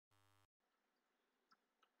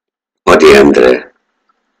Endre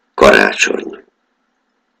Karácsony.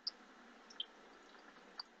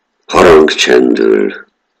 Harang csendül,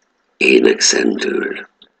 ének szendül,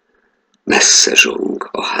 messze zsong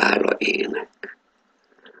a hála ének.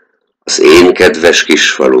 Az én kedves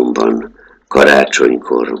kis falumban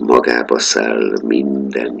karácsonykor magába száll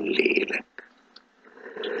minden lélek.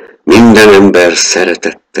 Minden ember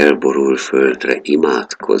szeretettel borul földre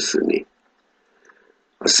imádkozni.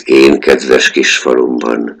 Az én kedves kis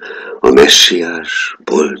falumban a messiás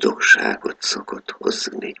boldogságot szokott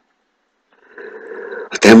hozni.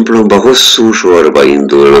 A templomba hosszú sorba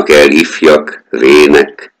indulnak el ifjak,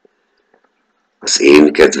 vének. Az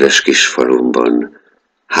én kedves kis falumban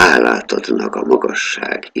hálát adnak a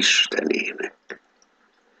magasság Istenének.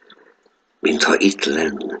 Mintha itt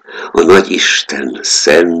lenn a nagy Isten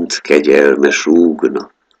szent kegyelme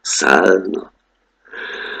súgna, szállna.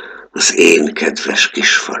 Az én kedves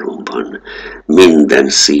kis falumban minden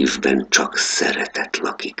szívben csak szeretet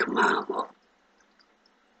lakik máma.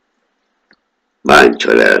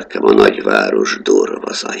 Bántja lelkem a nagyváros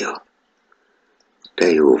durva zaja,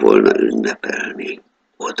 de jó volna ünnepelni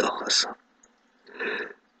odahaza.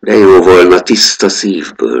 De jó volna tiszta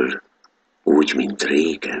szívből, úgy, mint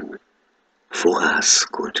régen,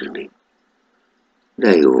 fohászkodni.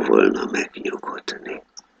 De jó volna megnyugodni.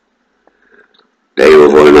 De jó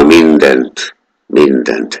volna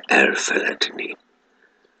mindent elfeledni.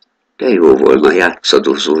 De jó volna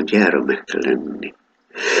játszadozó gyermek lenni.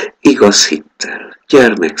 Igaz hittel,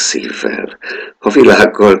 gyermekszívvel, a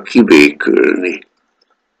világgal kibékülni,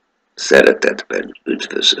 szeretetben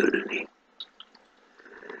üdvözölni.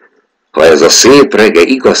 Ha ez a szép rege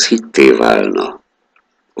igaz hitté válna,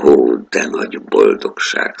 ó, de nagy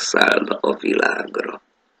boldogság szállna a világra.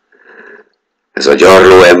 Ez a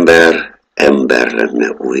gyarló ember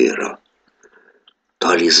lenne újra,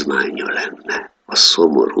 talizmánja lenne a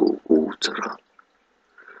szomorú útra.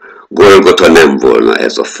 Golgota nem volna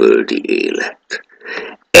ez a földi élet,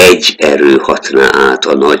 egy erő hatná át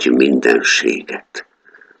a nagy mindenséget.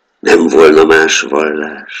 Nem volna más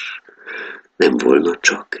vallás, nem volna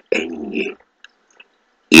csak ennyi.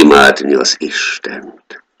 Imádni az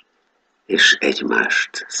Istent, és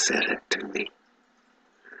egymást szeretni.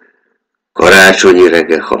 Karácsonyi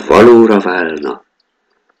rege, ha valóra válna,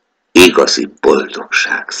 igazi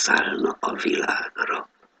boldogság szállna a világra.